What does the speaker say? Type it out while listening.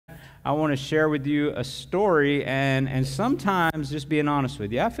I want to share with you a story, and sometimes, just being honest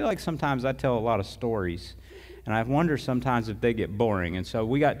with you, I feel like sometimes I tell a lot of stories, and I wonder sometimes if they get boring. And so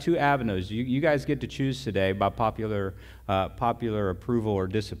we got two avenues. You guys get to choose today by popular approval or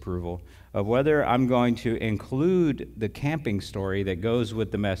disapproval of whether I'm going to include the camping story that goes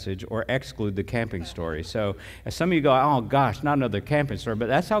with the message or exclude the camping story. So as some of you go, oh gosh, not another camping story, but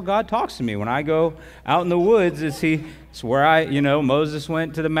that's how God talks to me. When I go out in the woods, it's where Moses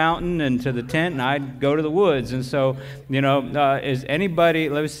went to the mountain and to the tent, and I'd go to the woods. And so, is anybody,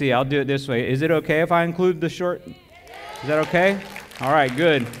 let me see, I'll do it this way. Is it okay if I include the short? Is that okay? All right,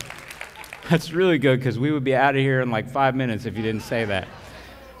 good. That's really good, because we would be out of here in like 5 minutes if you didn't say that.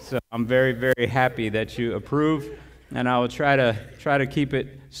 So I'm very, very happy that you approve, and I will try to keep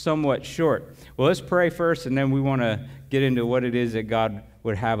it somewhat short. Well, let's pray first, and then we want to get into what it is that God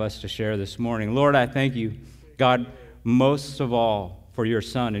would have us to share this morning. Lord, I thank you, God, most of all for your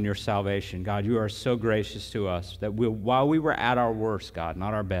Son and your salvation. God, you are so gracious to us that while we were at our worst, God,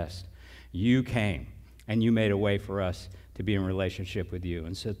 not our best, you came and you made a way for us to be in relationship with you.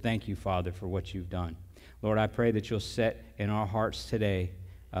 And so thank you, Father, for what you've done. Lord, I pray that you'll set in our hearts today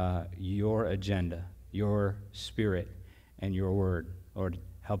your agenda, your spirit, and your word. Lord,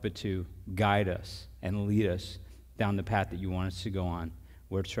 help it to guide us and lead us down the path that you want us to go on.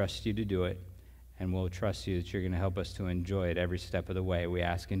 We'll trust you to do it, and we'll trust you that you're going to help us to enjoy it every step of the way. We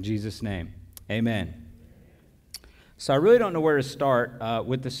ask in Jesus' name. Amen. So I really don't know where to start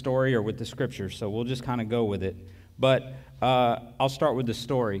with the story or with the scripture, so we'll just kind of go with it. But I'll start with the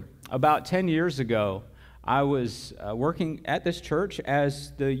story. About 10 years ago, I was working at this church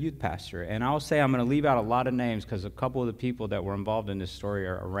as the youth pastor, and I'll say I'm going to leave out a lot of names because a couple of the people that were involved in this story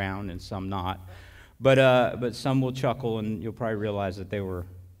are around and some not. But some will chuckle, and you'll probably realize that they were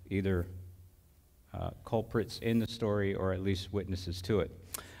either culprits in the story or at least witnesses to it.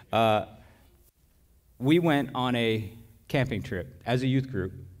 We went on a camping trip as a youth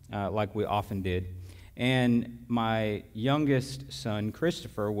group, like we often did, and my youngest son,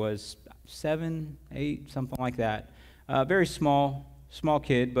 Christopher, was 7, 8, something like that. Very small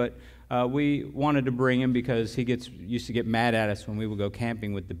kid, but we wanted to bring him because he used to get mad at us when we would go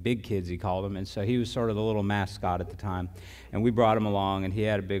camping with the big kids, he called them, and so he was sort of the little mascot at the time. And we brought him along, and he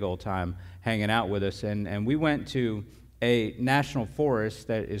had a big old time hanging out with us. And we went to a national forest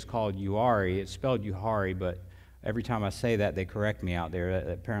that is called Uari. It's spelled Uhari, but every time I say that, they correct me out there.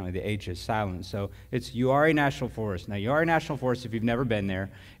 Apparently, the H is silent. So it's Uari National Forest. Now, Uari National Forest, if you've never been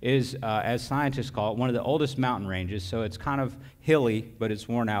there, is, as scientists call it, one of the oldest mountain ranges. So it's kind of hilly, but it's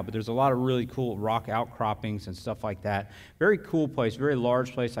worn out. But there's a lot of really cool rock outcroppings and stuff like that. Very cool place, very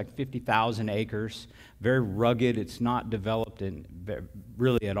large place, like 50,000 acres. Very rugged. It's not developed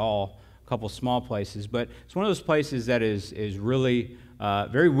really at all. A couple small places. But it's one of those places that is really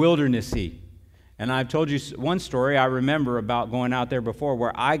very wildernessy. And I've told you one story I remember about going out there before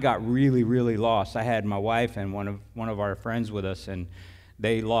where I got really, really lost. I had my wife and one of our friends with us, and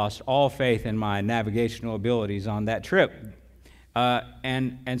they lost all faith in my navigational abilities on that trip.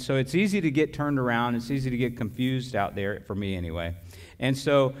 And so it's easy to get turned around. It's easy to get confused out there, for me anyway. And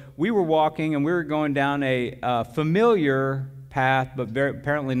so we were walking, and we were going down a familiar path, but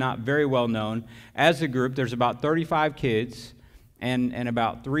apparently not very well known. As a group, there's about 35 kids. And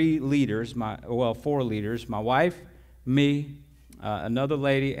about 3 leaders, 4 leaders, my wife, me, another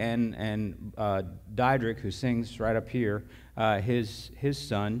lady, and Diedrich, who sings right up here, his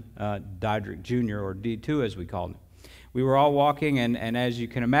son, Diedrich Jr., or D2 as we called him. We were all walking, and as you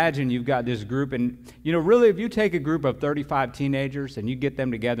can imagine, you've got this group, and really if you take a group of 35 teenagers and you get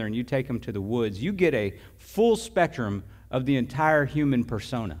them together and you take them to the woods, you get a full spectrum of the entire human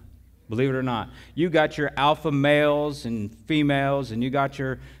persona. Believe it or not. You got your alpha males and females, and you got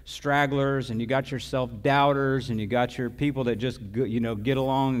your stragglers, and you got your self-doubters, and you got your people that just get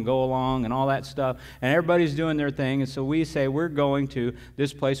along and go along and all that stuff. And everybody's doing their thing. And so we say we're going to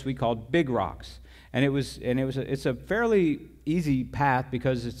this place we called Big Rocks. And it's a fairly easy path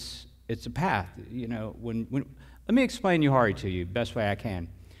because it's a path. Let me explain Uhari to you best way I can.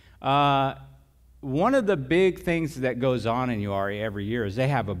 One of the big things that goes on in Uari every year is they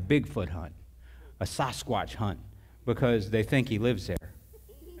have a Bigfoot hunt, a Sasquatch hunt, because they think he lives there.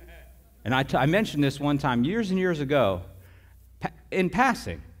 And I mentioned this one time years and years ago in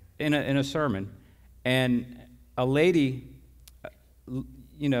passing in a sermon, and a lady,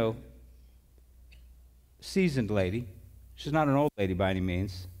 seasoned lady, she's not an old lady by any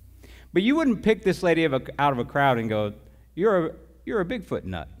means, but you wouldn't pick this lady out of a crowd and go, you're a Bigfoot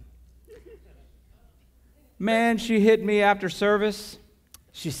nut. Man, she hit me after service.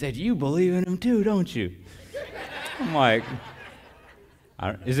 She said, you believe in him too, don't you? I'm like,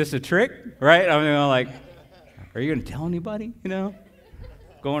 Is this a trick, right? I mean, like, are you going to tell anybody,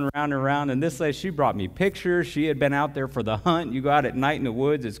 Going around and around, and this lady, she brought me pictures. She had been out there for the hunt. You go out at night in the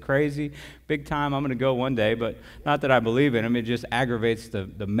woods, it's crazy. Big time, I'm going to go one day, but not that I believe in them. It just aggravates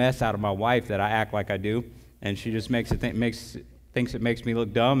the mess out of my wife that I act like I do, and she just thinks it makes me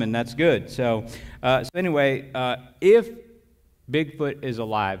look dumb, and that's good. So anyway, if Bigfoot is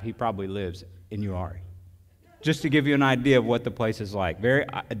alive, he probably lives in Uari. Just to give you an idea of what the place is like. Very,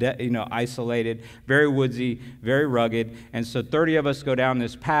 isolated, very woodsy, very rugged. And so 30 of us go down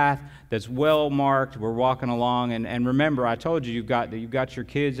this path that's well marked. We're walking along. And remember, I told you, you've got your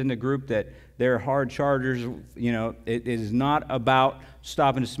kids in the group that they're hard chargers. It is not about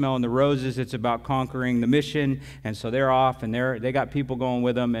stopping to smell the roses. It's about conquering the mission. And so they're off, and they got people going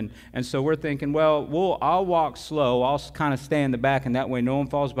with them. And so we're thinking, well, I'll walk slow. I'll kind of stay in the back, and that way no one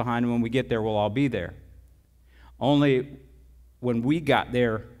falls behind. And when we get there, we'll all be there. Only when we got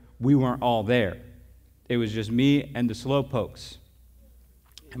there, we weren't all there. It was just me and the slowpokes,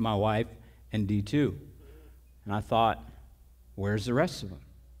 and my wife and D2. And I thought, where's the rest of them?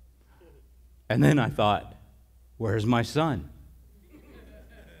 And then I thought, where's my son?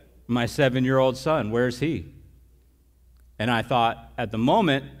 My 7-year-old son, where's he? And I thought at the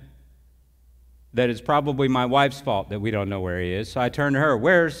moment that it's probably my wife's fault that we don't know where he is. So I turned to her,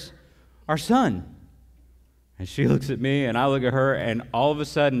 where's our son? And she looks at me, and I look at her, and all of a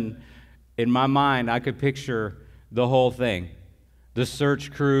sudden, in my mind, I could picture the whole thing. The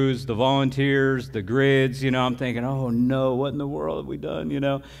search crews, the volunteers, the grids, I'm thinking, oh no, what in the world have we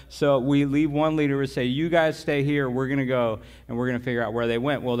done, So we leave one leader to say, you guys stay here, we're going to go, and we're going to figure out where they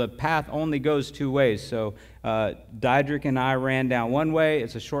went. Well, the path only goes 2 ways. So Diedrich and I ran down one way.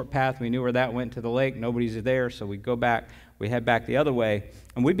 It's a short path. We knew where that went to the lake. Nobody's there, so we go back. We head back the other way,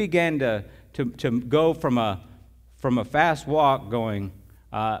 and we began to go from a fast walk going,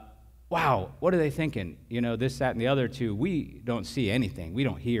 wow, what are they thinking? This, that, and the other two. We don't see anything. We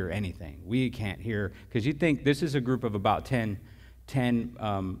don't hear anything. We can't hear, because you'd think this is a group of about 10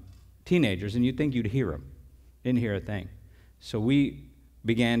 teenagers, and you'd think you'd hear them. Didn't hear a thing. So we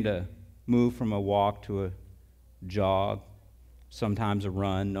began to move from a walk to a jog, sometimes a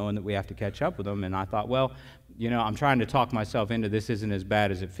run, knowing that we have to catch up with them. And I thought, well, I'm trying to talk myself into this isn't as bad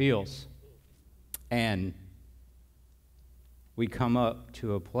as it feels. And we come up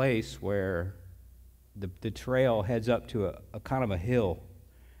to a place where the trail heads up to a kind of a hill,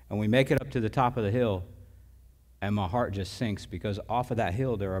 and we make it up to the top of the hill, and my heart just sinks, because off of that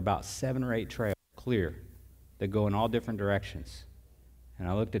hill there are about 7 or 8 trails clear that go in all different directions. And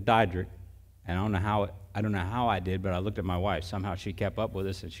I looked at Diedrich, and I don't know how I did, but I looked at my wife. Somehow she kept up with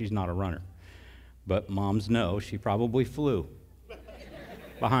us, and she's not a runner. But moms know she probably flew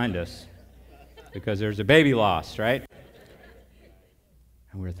behind us because there's a baby lost, right?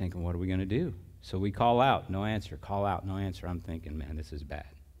 And we were thinking, what are we going to do? So we call out, no answer, call out, no answer. I'm thinking, man, this is bad.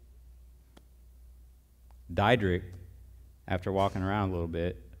 Diedrich, after walking around a little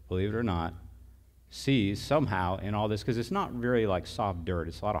bit, believe it or not, sees somehow in all this, because it's not very like soft dirt,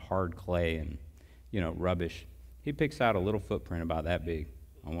 it's a lot of hard clay and, rubbish. He picks out a little footprint about that big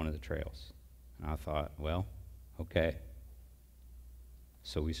on one of the trails. And I thought, well, okay.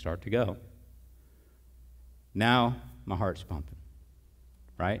 So we start to go. Now my heart's pumping.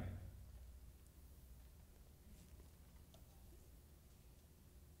 Right?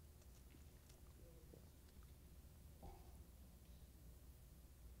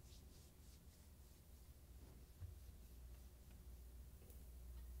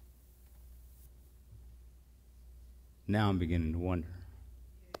 Now I'm beginning to wonder.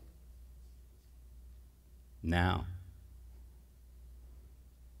 Now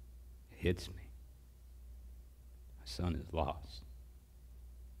it hits me. My son is lost.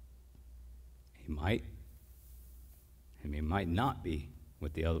 He might not be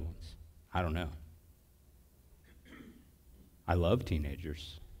with the other ones. I don't know. I love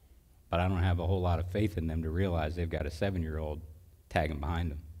teenagers, but I don't have a whole lot of faith in them to realize they've got a 7-year-old tagging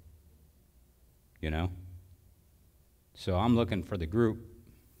behind them. So I'm looking for the group,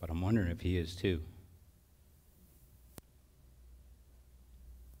 but I'm wondering if he is too.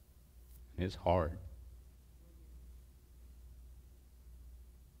 It's hard.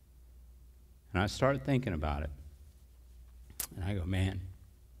 And I start thinking about it. And I go, man,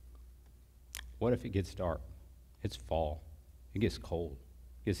 what if it gets dark? It's fall. It gets cold.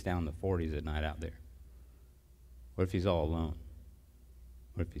 It gets down in the 40s at night out there. What if he's all alone?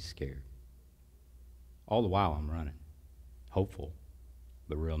 What if he's scared? All the while I'm running, hopeful,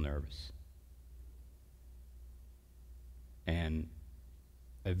 but real nervous. And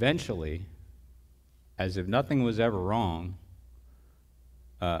eventually, as if nothing was ever wrong,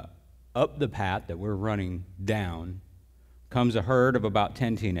 up the path that we're running down comes a herd of about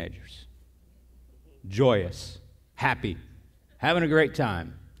 10 teenagers, joyous, happy, having a great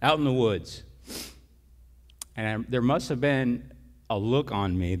time, out in the woods. And there must have been a look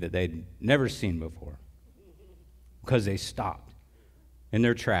on me that they'd never seen before, because they stopped in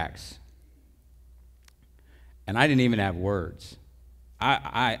their tracks. And I didn't even have words.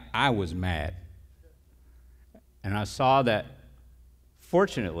 I was mad. And I saw that,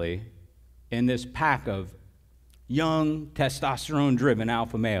 fortunately, in this pack of young, testosterone-driven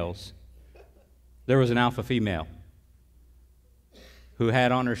alpha males, there was an alpha female who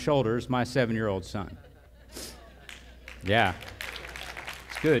had on her shoulders my 7-year-old son. Yeah,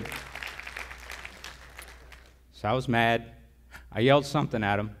 it's good. So I was mad. I yelled something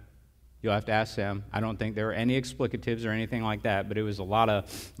at him. You'll have to ask them. I don't think there were any explicatives or anything like that, but it was a lot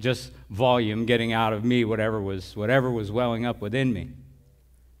of just volume getting out of me, whatever was welling up within me.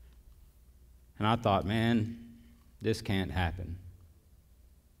 And I thought, man, this can't happen.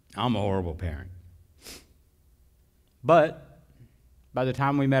 I'm a horrible parent. But by the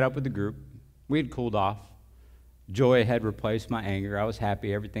time we met up with the group, we had cooled off. Joy had replaced my anger. I was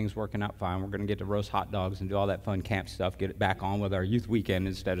happy. Everything's working out fine. We're going to get to roast hot dogs and do all that fun camp stuff, get it back on with our youth weekend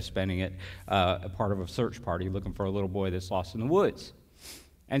instead of spending it a part of a search party looking for a little boy that's lost in the woods.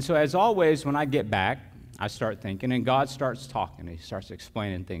 And so as always, when I get back, I start thinking, and God starts talking. He starts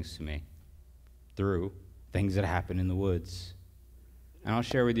explaining things to me through things that happen in the woods. And I'll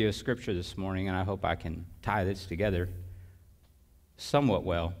share with you a scripture this morning, and I hope I can tie this together somewhat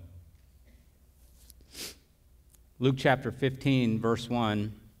well. Luke chapter 15, verse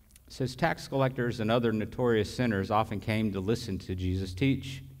 1 says, tax collectors and other notorious sinners often came to listen to Jesus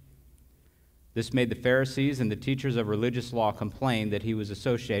teach. This made the Pharisees and the teachers of religious law complain that he was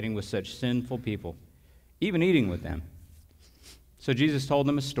associating with such sinful people, even eating with them. So Jesus told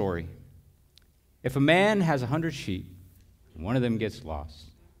them a story. If a man has 100 sheep, and one of them gets lost,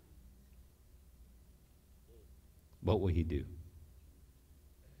 what will he do?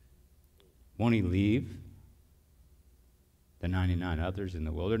 Won't he leave the 99 others in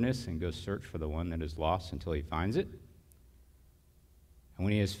the wilderness and go search for the one that is lost until he finds it? And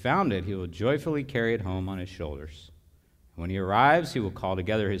when he has found it, he will joyfully carry it home on his shoulders. And when he arrives, he will call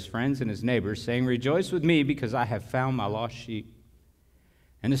together his friends and his neighbors, saying, rejoice with me because I have found my lost sheep.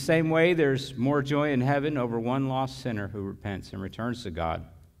 In the same way, there's more joy in heaven over one lost sinner who repents and returns to God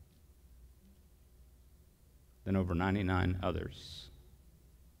than over 99 others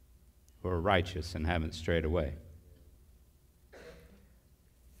who are righteous and haven't strayed away.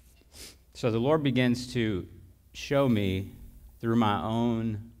 So the Lord begins to show me through my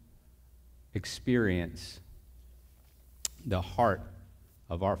own experience the heart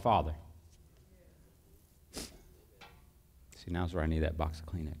of our Father. See, now's where I need that box of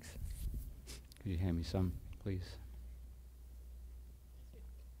Kleenex. Could you hand me some, please?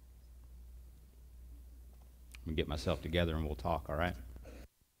 I'm going to get myself together and we'll talk, all right?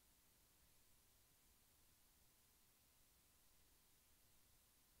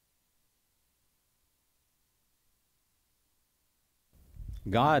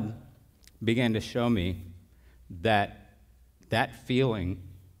 God began to show me that feeling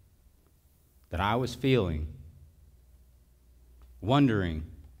that I was feeling, wondering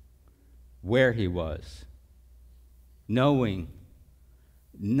where he was, knowing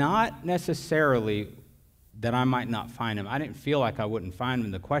not necessarily that I might not find him. I didn't feel like I wouldn't find him.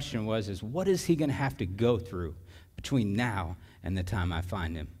 The question was, what is he going to have to go through between now and the time I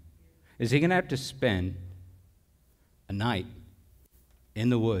find him? Is he going to have to spend a night in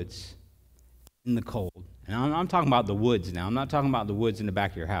the woods, in the cold? And I'm talking about the woods now. I'm not talking about the woods in the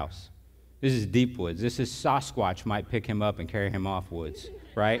back of your house. This is deep woods. This is Sasquatch might pick him up and carry him off woods,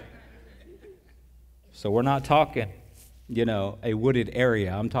 right? So we're not talking, a wooded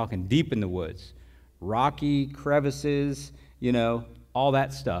area. I'm talking deep in the woods. Rocky crevices, all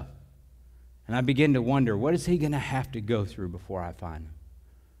that stuff. And I begin to wonder, what is he going to have to go through before I find him?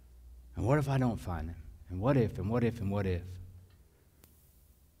 And what if I don't find him? And what if, and what if, and what if?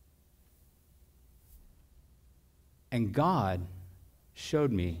 And God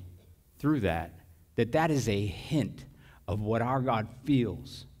showed me through that is a hint of what our God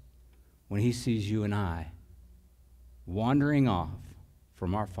feels when he sees you and I wandering off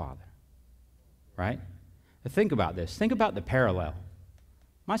from our Father, right? Now think about this. Think about the parallel.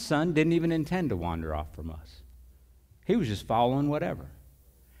 My son didn't even intend to wander off from us. He was just following whatever.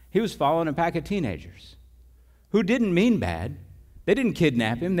 He was following a pack of teenagers who didn't mean bad. They didn't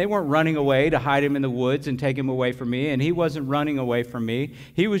kidnap him. They weren't running away to hide him in the woods and take him away from me, and he wasn't running away from me.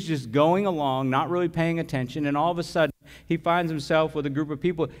 He was just going along, not really paying attention, and all of a sudden, he finds himself with a group of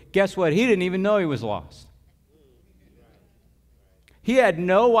people. Guess what? He didn't even know he was lost. He had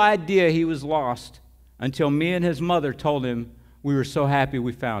no idea he was lost until me and his mother told him we were so happy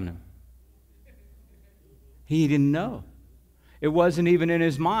we found him. He didn't know. It wasn't even in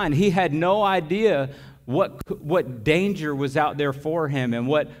his mind. He had no idea what danger was out there for him and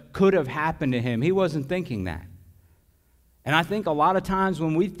what could have happened to him. He wasn't thinking that. And I think a lot of times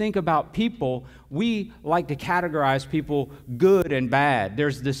when we think about people, we like to categorize people good and bad.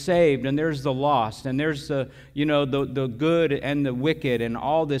 There's the saved and there's the lost and there's the good and the wicked and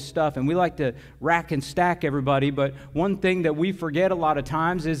all this stuff. And we like to rack and stack everybody. But one thing that we forget a lot of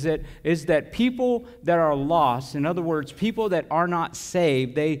times is that people that are lost, in other words, people that are not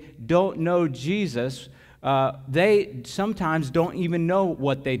saved, they don't know Jesus, they sometimes don't even know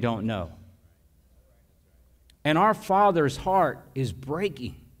what they don't know. And our Father's heart is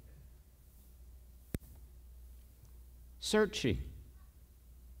breaking, searching.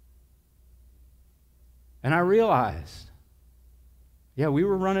 And I realized, we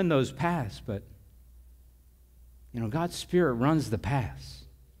were running those paths, but, God's Spirit runs the paths.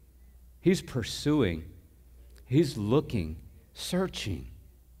 He's pursuing. He's looking, searching,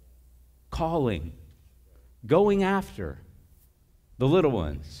 calling, going after the little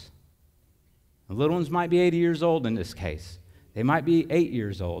ones. The little ones might be 80 years old in this case. They might be 8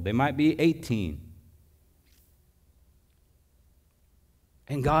 years old. They might be 18.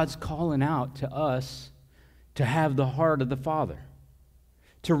 And God's calling out to us to have the heart of the Father.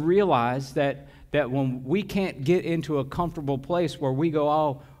 To realize that when we can't get into a comfortable place where we go,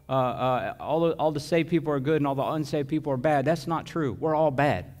 all the saved people are good and all the unsaved people are bad. That's not true. We're all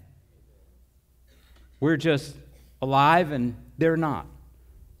bad. We're just alive and they're not.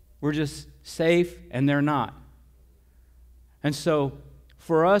 We're just safe and they're not. And so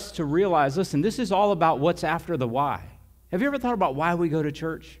for us to realize, listen, this is all about what's after the why. Have you ever thought about why we go to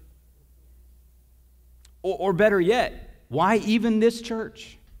church? Or better yet, why even this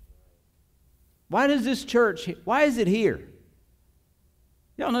church? Why does this church, why is it here?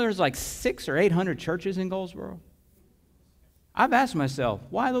 Y'all know there's like 600 or 800 churches in Goldsboro? I've asked myself,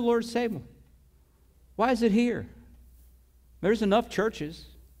 why the Lord's table? Why is it here? There's enough churches.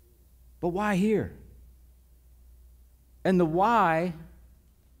 But why here? And the why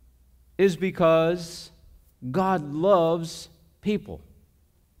is because God loves people.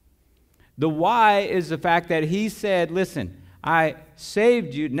 The why is the fact that he said, listen, I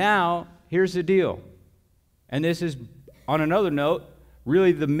saved you. Now, here's the deal. And this is, on another note,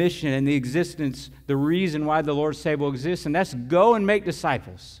 really the mission and the existence, the reason why the Lord's table exists, and that's go and make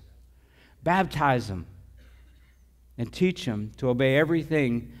disciples. Baptize them. And teach them to obey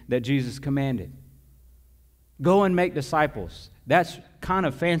everything that Jesus commanded. Go and make disciples. That's kind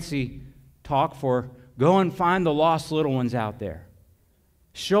of fancy talk for go and find the lost little ones out there.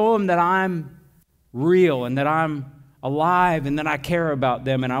 Show them that I'm real and that I'm alive and that I care about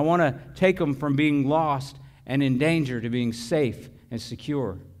them and I want to take them from being lost and in danger to being safe and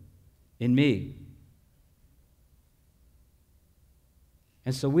secure in me.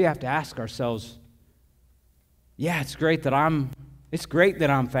 And so we have to ask ourselves, it's great that I'm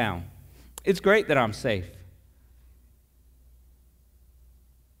found. It's great that I'm safe.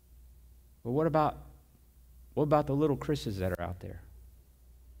 But what about the little Chris's that are out there?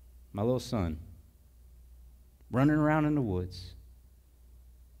 My little son, running around in the woods,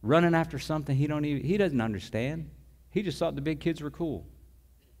 running after something he doesn't understand. He just thought the big kids were cool.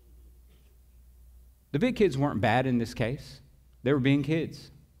 The big kids weren't bad in this case. They were being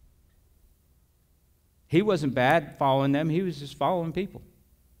kids. He wasn't bad following them. He was just following people.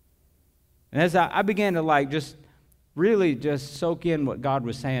 And as I began to just really just soak in what God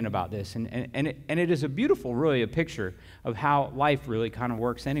was saying about this, and it is a beautiful, really, a picture of how life really kind of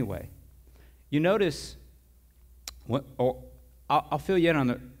works anyway. You notice, I'll fill you in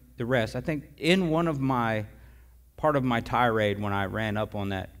on the rest. I think in part of my tirade when I ran up on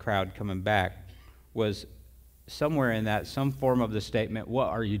that crowd coming back was somewhere in that some form of the statement, what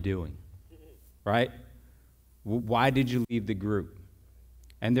are you doing? Right? Why did you leave the group?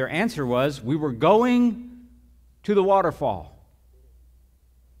 And their answer was, we were going to the waterfall.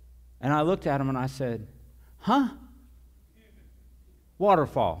 And I looked at them and I said, huh?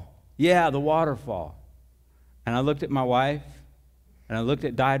 Waterfall. Yeah, the waterfall. And I looked at my wife, and I looked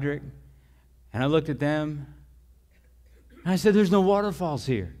at Diedrich, and I looked at them, and I said, there's no waterfalls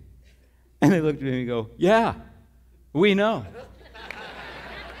here. And they looked at me and go, yeah, we know.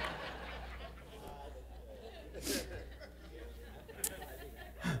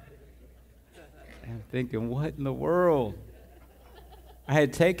 I'm thinking, what in the world? I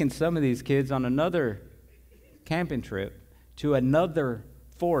had taken some of these kids on another camping trip to another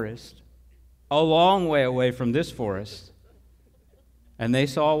forest, a long way away from this forest, and they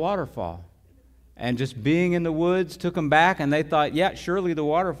saw a waterfall. And just being in the woods took them back, and they thought, yeah, surely the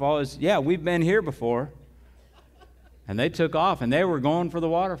waterfall is, yeah, we've been here before. And they took off, and they were going for the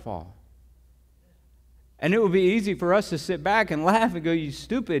waterfall. And it would be easy for us to sit back and laugh and go, you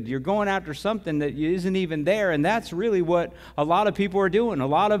stupid, you're going after something that isn't even there. And that's really what a lot of people are doing. A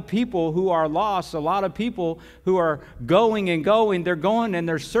lot of people who are lost, a lot of people who are going and going, they're going and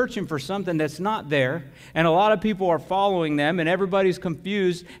they're searching for something that's not there. And a lot of people are following them, and everybody's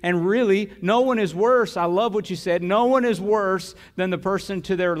confused. And really, no one is worse. I love what you said. No one is worse than the person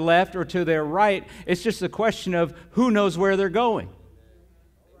to their left or to their right. It's just a question of who knows where they're going.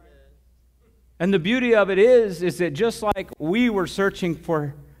 And the beauty of it is that just like we were searching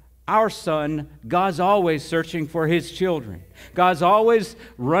for our son, God's always searching for his children. God's always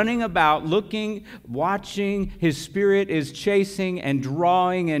running about, looking, watching. His Spirit is chasing and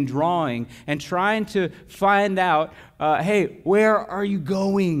drawing and trying to find out, hey, where are you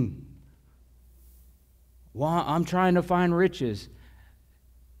going? Well, I'm trying to find riches.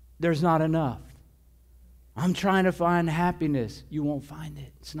 There's not enough. I'm trying to find happiness. You won't find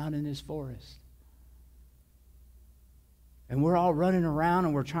it. It's not in this forest. And we're all running around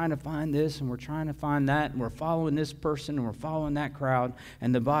and we're trying to find this and we're trying to find that and we're following this person and we're following that crowd.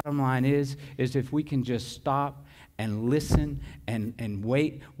 And the bottom line is if we can just stop and listen and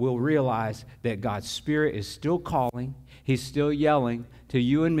wait, we'll realize that God's Spirit is still calling. He's still yelling to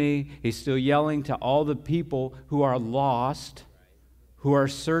you and me. He's still yelling to all the people who are lost, who are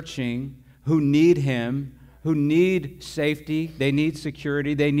searching, who need Him, who need safety, they need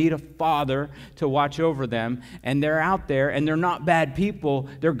security, they need a father to watch over them, and they're out there, and they're not bad people.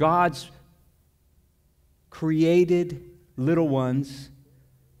 They're God's created little ones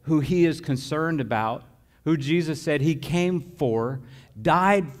who He is concerned about, who Jesus said He came for,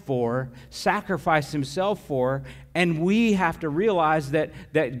 died for, sacrificed Himself for, and we have to realize that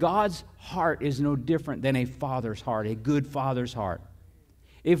God's heart is no different than a father's heart, a good father's heart.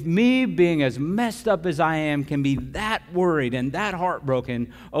 If me, being as messed up as I am, can be that worried and that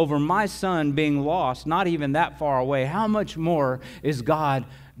heartbroken over my son being lost, not even that far away, how much more is God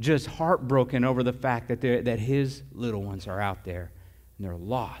just heartbroken over the fact that His little ones are out there and they're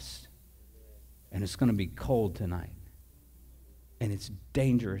lost? And it's going to be cold tonight. And it's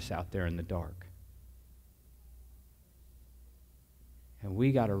dangerous out there in the dark. And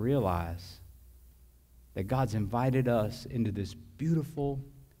we got to realize that God's invited us into this beautiful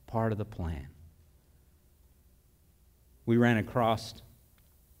part of the plan. We ran across,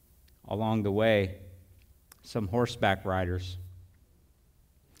 along the way, some horseback riders.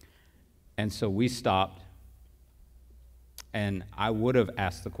 And so we stopped, and I would have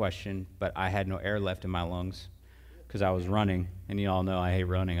asked the question, but I had no air left in my lungs because I was running, and you all know I hate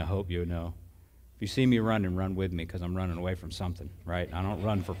running. I hope you know. If you see me running, run with me because I'm running away from something, right? I don't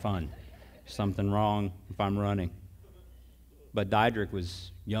run for fun. Something wrong if I'm running. But Diedrich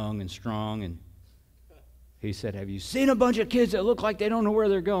was young and strong, and he said, have you seen a bunch of kids that look like they don't know where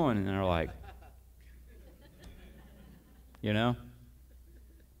they're going? And they're like, you know?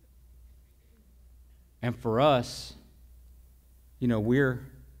 And for us, you know, we're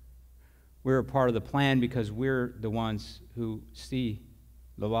a part of the plan because we're the ones who see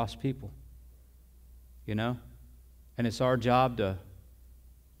the lost people, you know? And it's our job to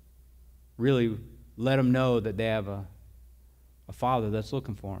really let them know that they have a Father that's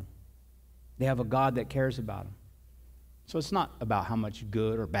looking for them. They have a God that cares about them. So it's not about how much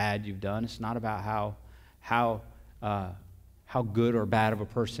good or bad you've done. It's not about how good or bad of a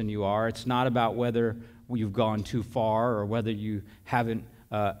person you are. It's not about whether you've gone too far or whether you haven't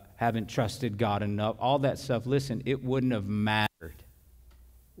trusted God enough. All that stuff, listen, it wouldn't have mattered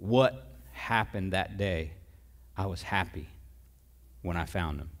what happened that day. I was happy when I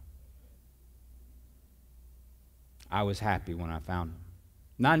found Him. I was happy when I found them.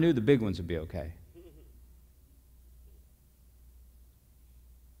 And I knew the big ones would be okay.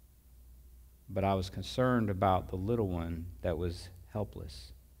 But I was concerned about the little one that was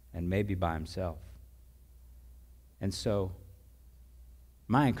helpless and maybe by himself. And so,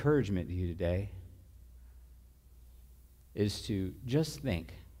 my encouragement to you today is to just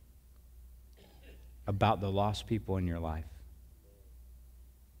think about the lost people in your life.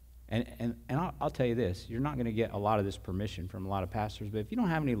 And I'll tell you this, you're not going to get a lot of this permission from a lot of pastors, but if you don't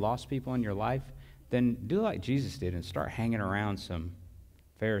have any lost people in your life, then do like Jesus did and start hanging around some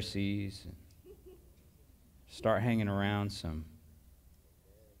Pharisees, and start hanging around some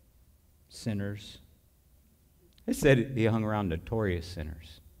sinners. It said he hung around notorious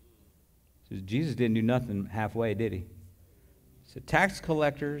sinners. Jesus didn't do nothing halfway, did he? He said, tax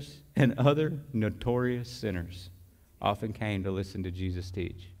collectors and other notorious sinners often came to listen to Jesus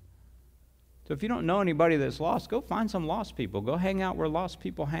teach. So if you don't know anybody that's lost, go find some lost people. Go hang out where lost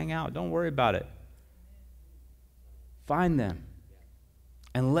people hang out. Don't worry about it. Find them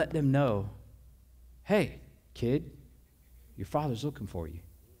and let them know, hey, kid, your father's looking for you.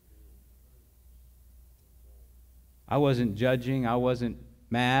 I wasn't judging. I wasn't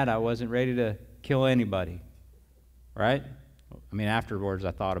mad. I wasn't ready to kill anybody. Right? I mean, afterwards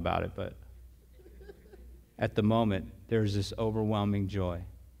I thought about it, but at the moment, there's this overwhelming joy.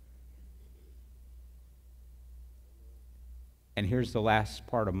 And here's the last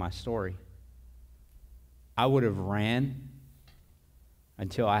part of my story. I would have ran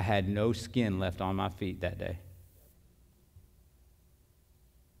until I had no skin left on my feet that day.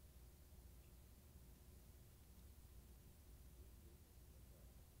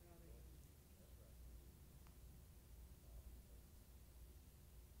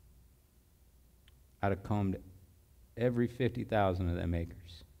 I'd have combed every 50,000 of them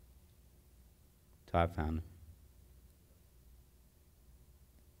acres till I found them.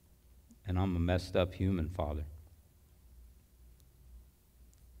 And I'm a messed up human father.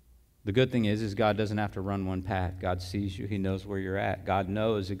 The good thing is God doesn't have to run one path. God sees you. He knows where you're at. God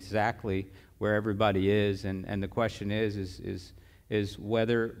knows exactly where everybody is. And the question is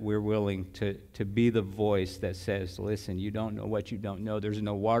whether we're willing to be the voice that says, listen, you don't know what you don't know. There's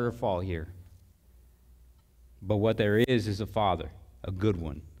no waterfall here. But what there is a father, a good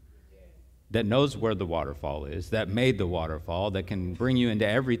one, that knows where the waterfall is, that made the waterfall, that can bring you into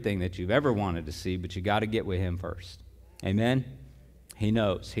everything that you've ever wanted to see, but you got to get with him first. Amen? He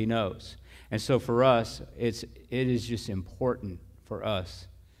knows. He knows. And so for us, it is just important for us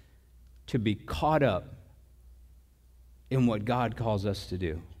to be caught up in what God calls us to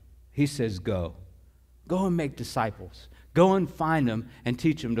do. He says, go. Go and make disciples. Go and find them and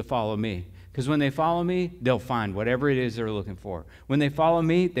teach them to follow me. Because when they follow me, they'll find whatever it is they're looking for. When they follow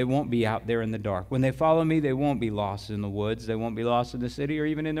me, they won't be out there in the dark. When they follow me, they won't be lost in the woods. They won't be lost in the city or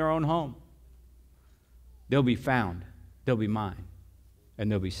even in their own home. They'll be found. They'll be mine. And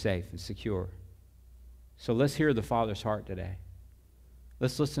they'll be safe and secure. So let's hear the Father's heart today.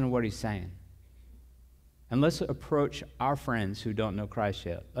 Let's listen to what he's saying. And let's approach our friends who don't know Christ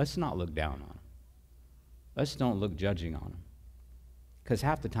yet. Let's not look down on them. Let's don't look judging on them. Because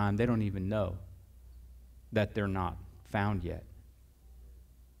half the time, they don't even know that they're not found yet.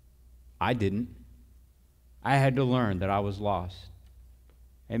 I didn't. I had to learn that I was lost.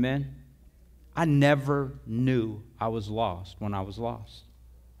 Amen? I never knew I was lost when I was lost.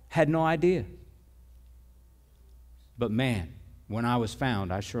 Had no idea. But man, when I was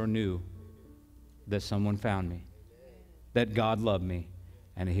found, I sure knew that someone found me. That God loved me.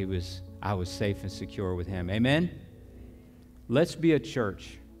 And I was safe and secure with him. Amen? Let's be a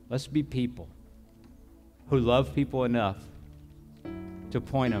church. Let's be people who love people enough to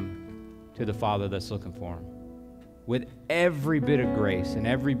point them to the Father that's looking for them. With every bit of grace and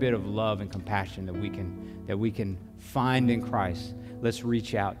every bit of love and compassion that we can find in Christ, let's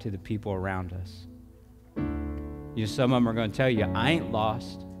reach out to the people around us. Some of them are going to tell you, I ain't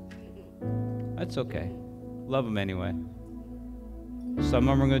lost. That's okay. Love them anyway. Some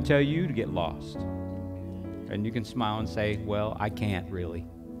of them are going to tell you to get lost. And you can smile and say, well, I can't really,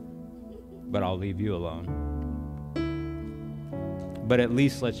 but I'll leave you alone. But at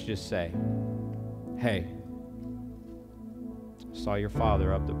least let's just say, hey, I saw your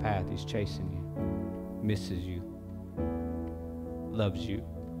father up the path. He's chasing you, misses you, loves you.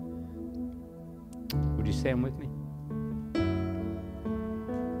 Would you stand with me?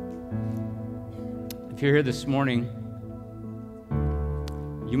 If you're here this morning,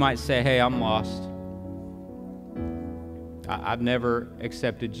 you might say, hey, I'm lost. I've never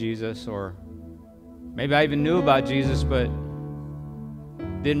accepted Jesus, or maybe I even knew about Jesus, but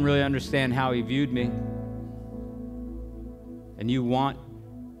didn't really understand how he viewed me. And you want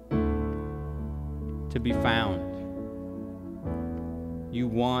to be found. You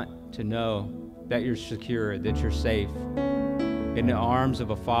want to know that you're secure, that you're safe in the arms of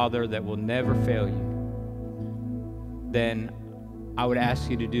a Father that will never fail you. Then I would ask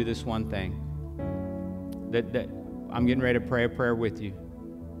you to do this one thing. That I'm getting ready to pray a prayer with you,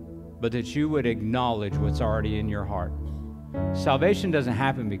 but that you would acknowledge what's already in your heart. Salvation doesn't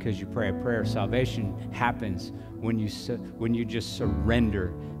happen because you pray a prayer. Salvation happens when you just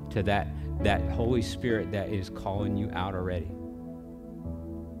surrender to that Holy Spirit that is calling you out already.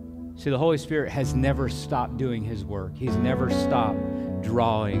 See, the Holy Spirit has never stopped doing his work. He's never stopped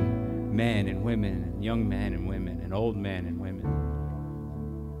drawing men and women, and young men and women, and old men and women.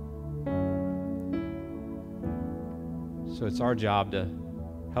 So it's our job to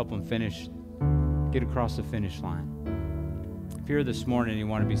help them get across the finish line. If you're here this morning and you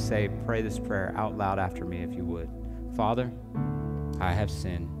want to be saved, pray this prayer out loud after me if you would. Father, I have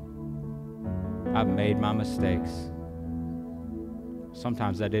sinned. I've made my mistakes.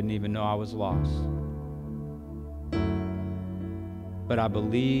 Sometimes I didn't even know I was lost. But I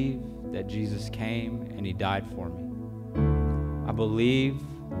believe that Jesus came and he died for me. I believe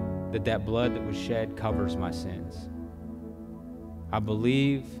that blood that was shed covers my sins. I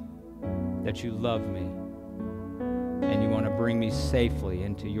believe that you love me and you want to bring me safely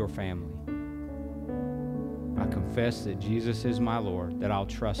into your family. I confess that Jesus is my Lord, that I'll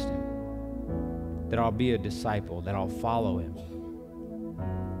trust him, that I'll be a disciple, that I'll follow him.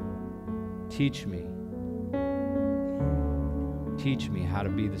 Teach me how to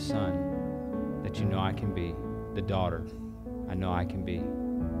be the son that you know I can be, the daughter I know I can be.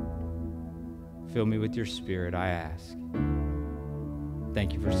 Fill me with your Spirit, I ask.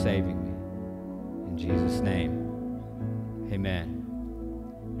 Thank you for saving me. In Jesus' name, amen.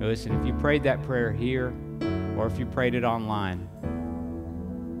 Now listen, if you prayed that prayer here, or if you prayed it online,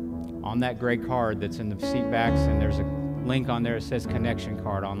 on that gray card that's in the seat backs, and there's a link on there that says connection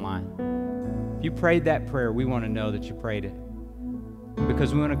card online. If you prayed that prayer, we want to know that you prayed it,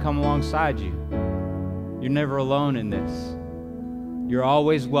 because we want to come alongside you. You're never alone in this. You're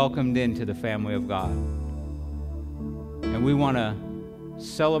always welcomed into the family of God. And we want to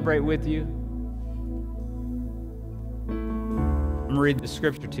celebrate with you. I'm going to read the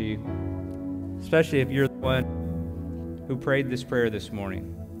scripture to you, especially if you're the one who prayed this prayer this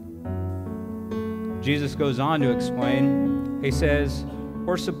morning. Jesus goes on to explain. He says,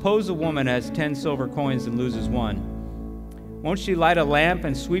 or suppose a woman has 10 silver coins and loses one. Won't she light a lamp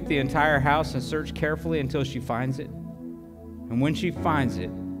and sweep the entire house and search carefully until she finds it? And when she finds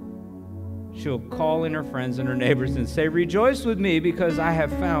it, she'll call in her friends and her neighbors and say, rejoice with me because I have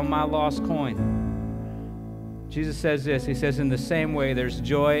found my lost coin. Jesus says this. He says, in the same way, there's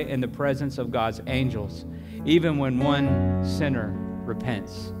joy in the presence of God's angels, even when one sinner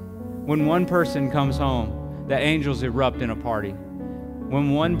repents. When one person comes home, the angels erupt in a party.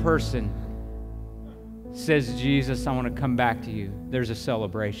 When one person says, Jesus, I want to come back to you, there's a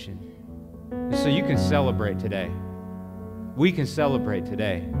celebration. And so you can celebrate today. We can celebrate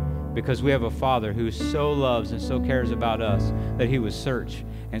today because we have a Father who so loves and so cares about us that he would search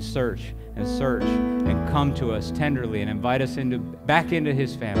and search and search and come to us tenderly and invite us back into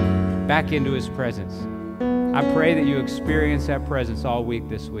his family, back into his presence. I pray that you experience that presence all week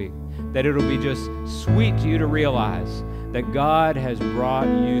this week, that it'll be just sweet to you to realize that God has brought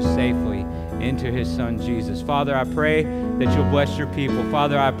you safely into his Son, Jesus. Father, I pray that you'll bless your people.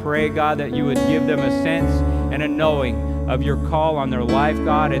 Father, I pray, God, that you would give them a sense and a knowing of your call on their life,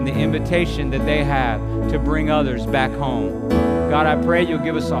 God, and the invitation that they have to bring others back home. God, I pray you'll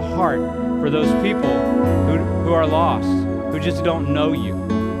give us a heart for those people who are lost, who just don't know you.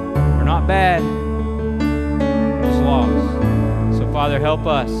 They're not bad, just lost. So, Father, help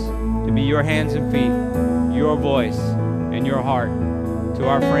us to be your hands and feet, your voice and your heart to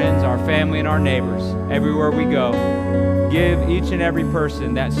our friends, our family, and our neighbors everywhere we go. Give each and every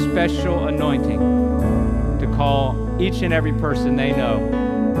person that special anointing to call each and every person they know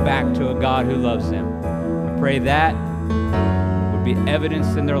back to a God who loves them. I pray that would be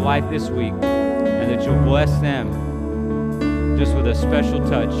evidenced in their life this week, and that you'll bless them just with a special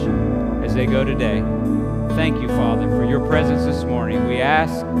touch as they go today. Thank you, Father, for your presence this morning. We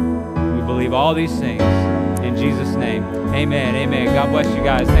ask, we believe all these things in Jesus' name. Amen. Amen. God bless you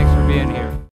guys. Thanks for being here.